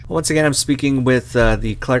Once again, I'm speaking with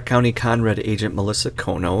the Clark County Conrad agent Melissa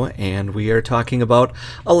Kono, and we are talking about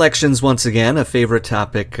elections once again, a favorite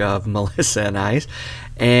topic of Melissa and I.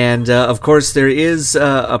 And of course, there is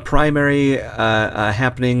a primary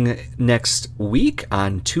happening next week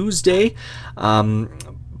on Tuesday.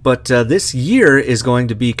 But this year is going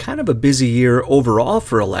to be kind of a busy year overall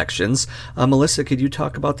for elections. Melissa, could you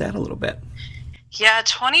talk about that a little bit? Yeah,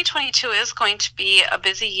 2022 is going to be a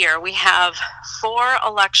busy year. We have 4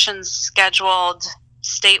 elections scheduled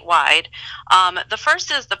statewide. The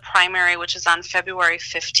first is the primary, which is on February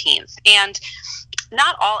 15th. And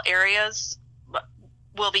not all areas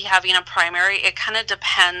will be having a primary. It kind of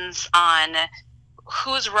depends on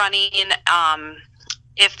who's running,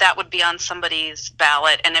 if that would be on somebody's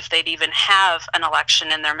ballot, and if they'd even have an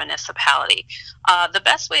election in their municipality. The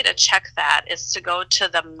best way to check that is to go to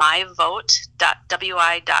the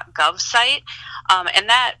myvote.wi.gov site, and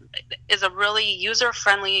that is a really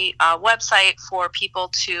user-friendly website for people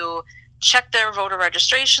to check their voter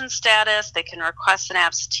registration status. They can request an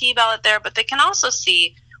absentee ballot there, but they can also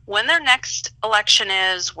see when their next election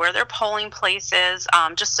is, where their polling place is.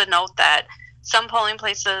 Just a note that some polling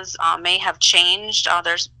places may have changed.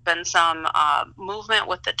 There's been some movement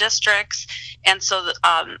with the districts, and so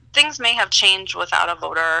things may have changed without a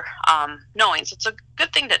voter knowing. So it's a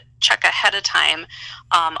good thing to check ahead of time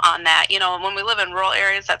on that. You know, when we live in rural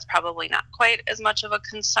areas, that's probably not quite as much of a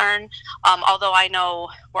concern. Although I know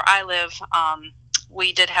where I live,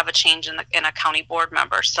 we did have a change in a county board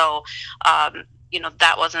member. So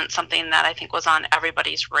that wasn't something that I think was on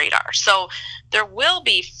everybody's radar. So there will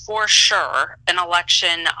be, for sure, an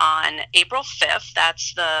election on April 5th.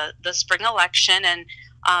 That's the spring election, and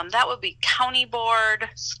that would be county board,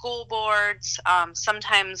 school boards.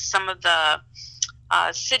 Sometimes some of the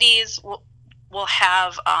cities will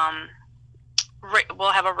have a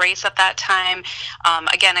race at that time.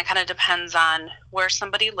 Again, it kind of depends on where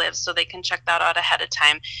somebody lives, so they can check that out ahead of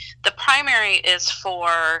time. The primary is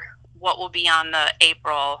for what will be on the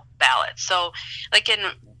April ballot. So like in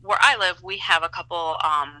where I live, we have a couple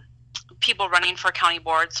people running for county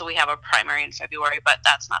board, so we have a primary in February, but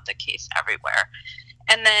that's not the case everywhere.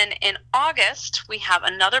 And then in August, we have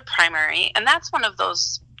another primary, and that's one of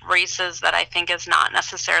those races that I think is not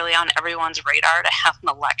necessarily on everyone's radar to have an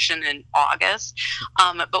election in August.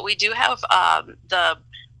 But we do have the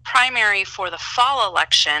primary for the fall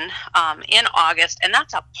election in August, and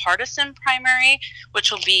that's a partisan primary, which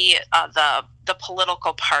will be the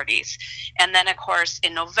political parties. And then, of course,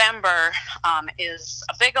 in November is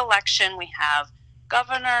a big election. We have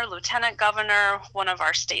governor, lieutenant governor, one of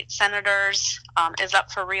our state senators is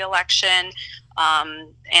up for re-election,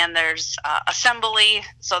 and there's assembly,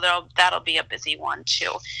 so that'll be a busy one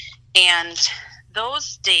too. And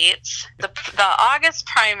those dates, the August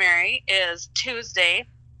primary is Tuesday,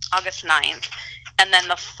 August 9th, and then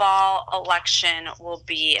the fall election will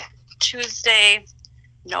be Tuesday,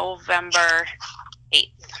 November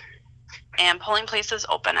 8th. And polling places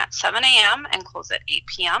open at 7 a.m. and close at 8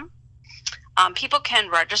 p.m. People can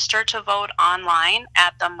register to vote online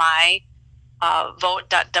at the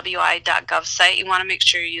myvote.wi.gov site. You want to make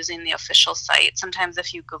sure you're using the official site. Sometimes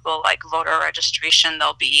if you Google like voter registration,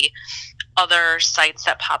 there'll be other sites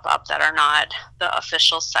that pop up that are not the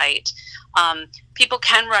official site. People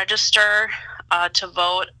can register to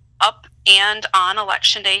vote up and on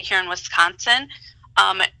election day here in Wisconsin.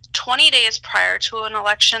 20 days prior to an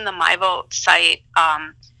election, the MyVote site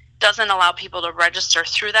doesn't allow people to register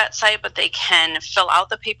through that site, but they can fill out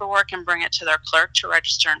the paperwork and bring it to their clerk to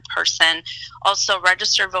register in person. Also,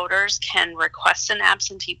 registered voters can request an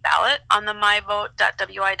absentee ballot on the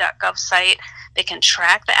myvote.wi.gov site. They can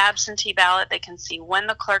track the absentee ballot. They can see when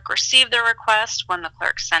the clerk received their request, when the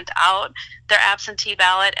clerk sent out their absentee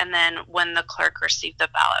ballot, and then when the clerk received the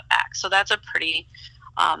ballot back. So that's a pretty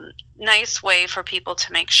nice way for people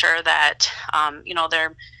to make sure that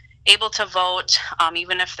they're able to vote,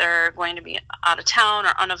 even if they're going to be out of town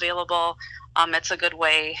or unavailable. It's a good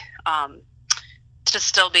way to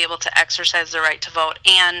still be able to exercise the right to vote.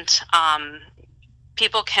 And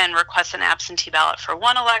people can request an absentee ballot for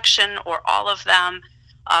one election or all of them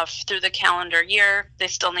through the calendar year. They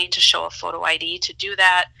still need to show a photo ID to do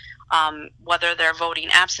that. Whether they're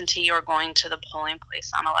voting absentee or going to the polling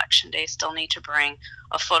place on election day, still need to bring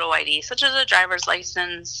a photo ID, such as a driver's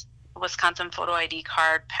license, Wisconsin photo ID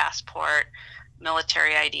card, passport,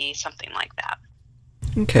 military ID, something like that.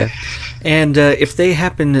 Okay. And if they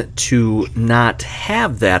happen to not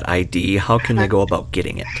have that ID, how can they go about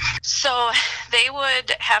getting it? So they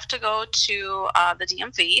would have to go to the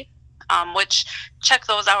DMV, which check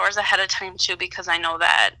those hours ahead of time too, because I know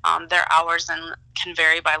that their hours can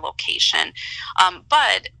vary by location.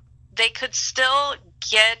 But they could still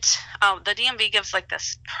get the DMV gives like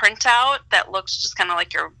this printout that looks just kind of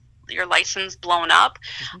like your license blown up,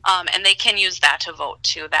 and they can use that to vote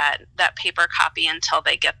too. That paper copy until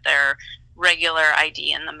they get their regular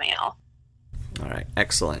ID in the mail. All right,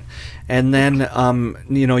 excellent. And then,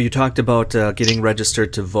 you talked about getting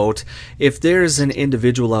registered to vote. If there's an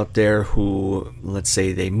individual out there who, let's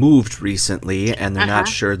say, they moved recently and they're not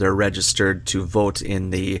sure they're registered to vote in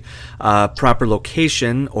the proper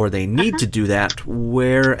location, or they need to do that,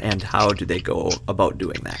 where and how do they go about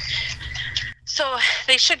doing that? So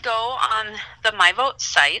they should go on the MyVote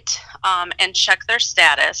site and check their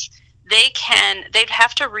status. They'd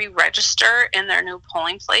have to re-register in their new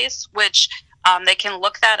polling place, which they can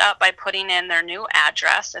look that up by putting in their new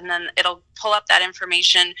address, and then it'll pull up that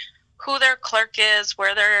information, who their clerk is,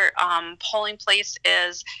 where their polling place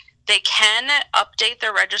is. They can update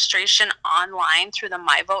their registration online through the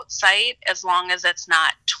MyVote site as long as it's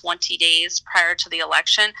not 20 days prior to the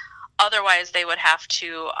election. Otherwise, they would have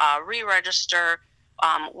to re-register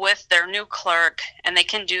with their new clerk, and they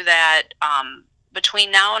can do that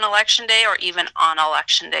between now and Election Day, or even on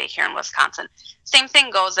Election Day here in Wisconsin. Same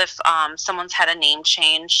thing goes if someone's had a name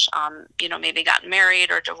change, maybe gotten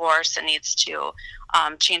married or divorced and needs to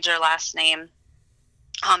change their last name.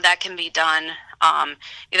 That can be done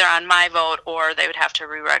either on MyVote, or they would have to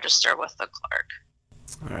re-register with the clerk.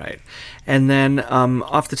 All right. And then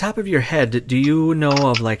off the top of your head, do you know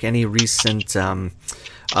of like any recent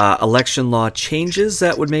election law changes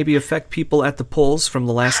that would maybe affect people at the polls from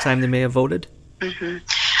the last time they may have voted?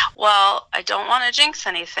 Well, I don't want to jinx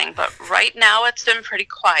anything, but right now it's been pretty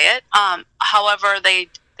quiet. However, they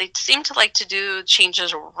seem to like to do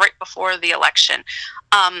changes right before the election.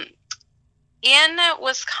 In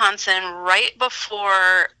Wisconsin, right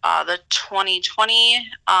before the 2020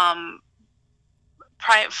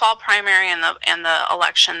 fall primary and the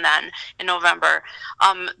election then in November,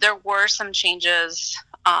 there were some changes.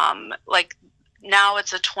 Like now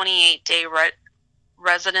it's a 28-day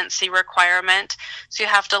residency requirement, so you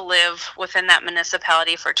have to live within that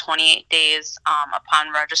municipality for 28 days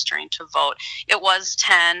upon registering to vote. It was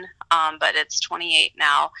 10, but it's 28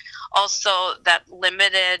 now. Also, that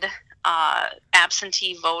limited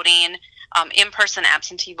absentee voting, in-person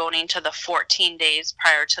absentee voting to the 14 days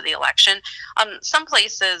prior to the election. Some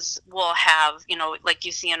places will have, like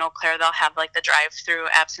you see in Eau Claire, they'll have like the drive-through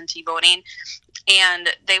absentee voting, and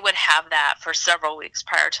they would have that for several weeks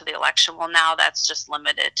prior to the election. Well, now that's just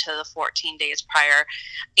limited to the 14 days prior.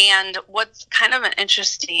 And what's kind of an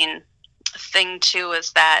interesting thing too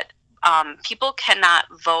is that people cannot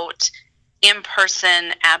vote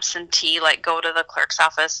in-person absentee, like go to the clerk's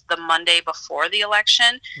office the Monday before the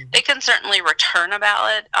election. They can certainly return a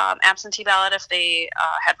ballot, absentee ballot, if they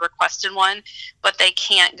had requested one, but they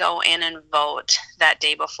can't go in and vote that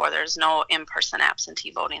day before. There's no in-person absentee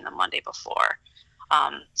voting the Monday before.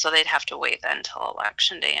 So they'd have to wait then until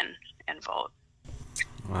Election Day and vote.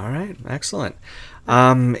 All right, excellent.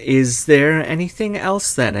 Is there anything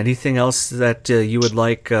else then? Anything else that you would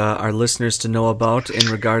like our listeners to know about in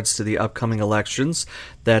regards to the upcoming elections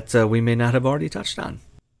that we may not have already touched on?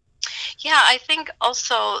 Yeah, I think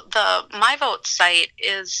also the MyVote site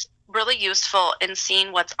is really useful in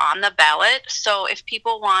seeing what's on the ballot. So if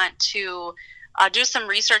people want to do some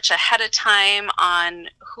research ahead of time on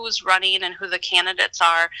who's running and who the candidates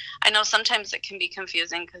are, I know sometimes it can be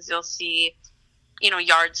confusing because you'll see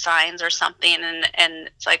yard signs or something, and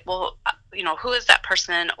it's like, well, who is that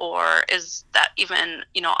person, or is that even,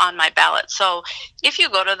 on my ballot? So if you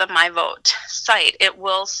go to the MyVote site,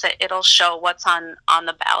 it'll show what's on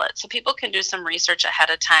the ballot, so people can do some research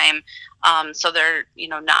ahead of time, so they're,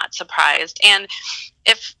 not surprised. And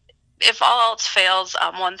if all else fails,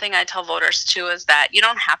 one thing I tell voters too is that you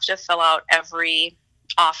don't have to fill out every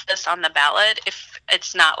office on the ballot. If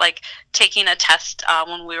it's not like taking a test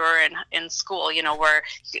when we were in school, where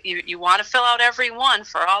you want to fill out every one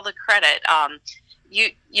for all the credit.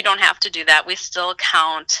 You don't have to do that. We still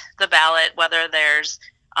count the ballot, whether there's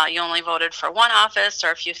you only voted for one office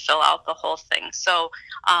or if you fill out the whole thing. So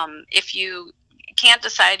if you can't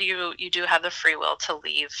decide, you do have the free will to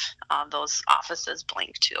leave those offices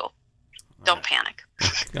blank too. Don't panic.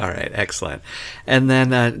 All right, excellent. And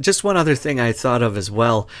then just one other thing I thought of as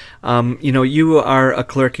well. You are a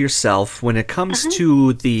clerk yourself. When it comes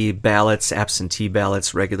to the ballots, absentee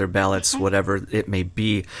ballots, regular ballots, whatever it may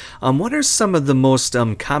be, what are some of the most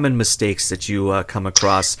common mistakes that you come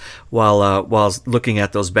across while looking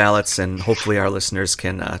at those ballots? And hopefully our listeners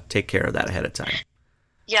can take care of that ahead of time.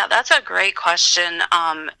 Yeah, that's a great question.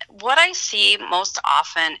 What I see most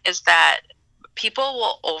often is that people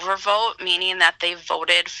will overvote, meaning that they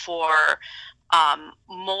voted for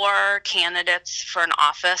more candidates for an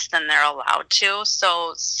office than they're allowed to.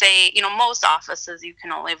 So say, most offices you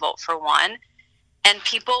can only vote for one, and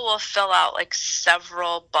people will fill out like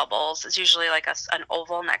several bubbles. It's usually like an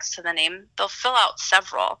oval next to the name. They'll fill out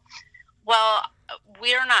several. Well,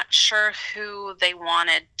 we're not sure who they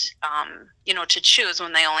wanted, to choose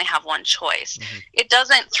when they only have one choice. Mm-hmm. It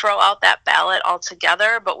doesn't throw out that ballot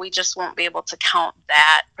altogether, but we just won't be able to count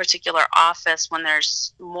that particular office when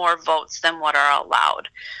there's more votes than what are allowed.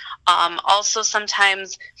 Also,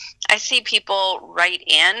 sometimes I see people write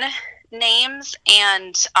in names,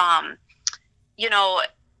 and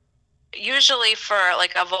usually for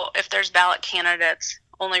like a vote, if there's ballot candidates,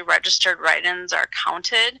 only registered write-ins are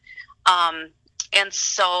counted. And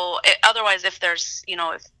so otherwise, if there's,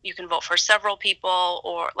 if you can vote for several people,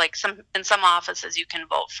 or like in some offices, you can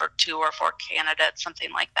vote for 2 or 4 candidates,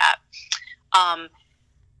 something like that.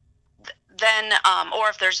 Then, or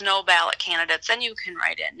if there's no ballot candidates, then you can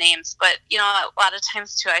write in names. But, a lot of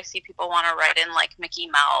times too, I see people want to write in like Mickey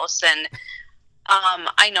Mouse, and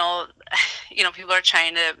I know, people are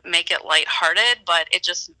trying to make it lighthearted, but it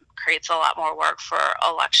just creates a lot more work for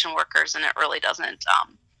election workers, and it really doesn't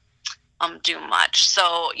do much.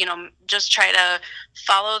 So, just try to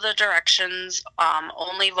follow the directions,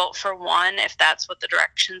 only vote for one if that's what the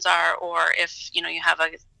directions are, or if, you have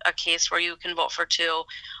a case where you can vote for 2,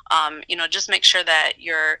 just make sure that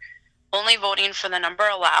you're only voting for the number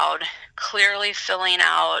allowed, clearly filling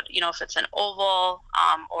out, if it's an oval,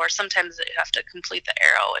 or sometimes you have to complete the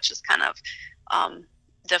arrow, which is kind of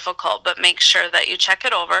difficult, but make sure that you check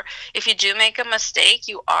it over. If you do make a mistake,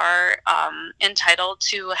 you are entitled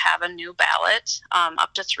to have a new ballot.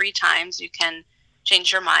 Up to 3 times you can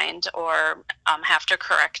change your mind or have to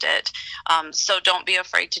correct it. So don't be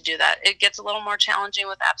afraid to do that. It gets a little more challenging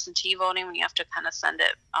with absentee voting when you have to kind of send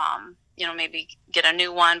it, maybe get a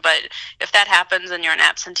new one. But if that happens and you're an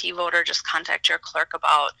absentee voter, just contact your clerk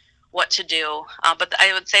about what to do. But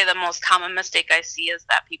I would say the most common mistake I see is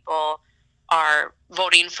that people are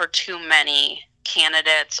voting for too many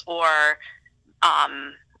candidates, or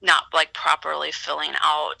not like properly filling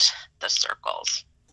out the circles.